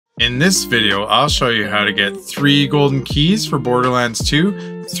In this video, I'll show you how to get 3 golden keys for Borderlands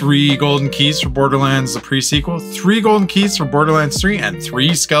 2, 3 golden keys for Borderlands the pre-sequel, 3 golden keys for Borderlands 3, and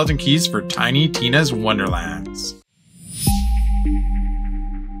 3 skeleton keys for Tiny Tina's Wonderlands.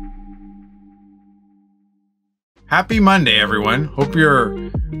 Happy Monday, everyone. Hope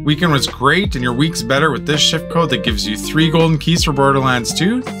your weekend was great and your week's better with this shift code that gives you 3 golden keys for Borderlands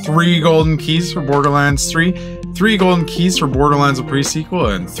 2, 3 golden keys for Borderlands 3, 3 golden keys for Borderlands the pre-sequel,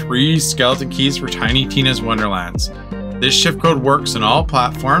 and 3 skeleton keys for Tiny Tina's Wonderlands. This shift code works on all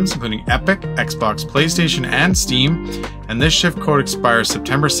platforms, including Epic, Xbox, PlayStation, and Steam, and this shift code expires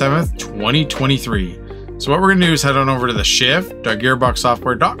September 7th, 2023. So what we're going to do is head on over to the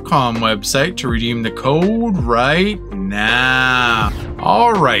shift.gearboxsoftware.com website to redeem the code right now.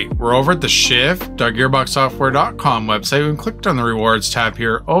 Alright, we're over at the shift.gearboxsoftware.com website and clicked on the rewards tab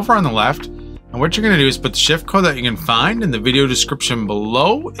here over on the left. And what you're going to do is put the shift code that you can find in the video description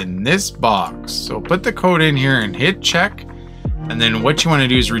below in this box. So put the code in here and hit check. And then what you want to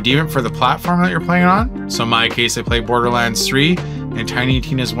do is redeem it for the platform that you're playing on. So in my case, I play Borderlands 3 and Tiny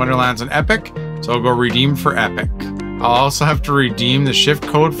Tina's Wonderlands on Epic. So I'll go redeem for Epic. I'll also have to redeem the shift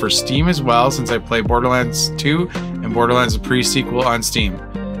code for Steam as well, since I play Borderlands 2 and Borderlands the pre-sequel on Steam.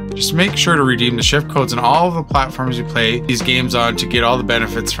 Just make sure to redeem the shift codes on all of the platforms you play these games on to get all the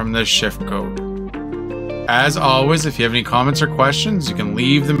benefits from this shift code. As always, if you have any comments or questions, you can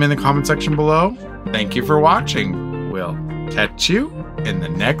leave them in the comment section below. Thank you for watching. We'll catch you in the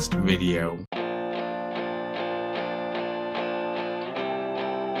next video.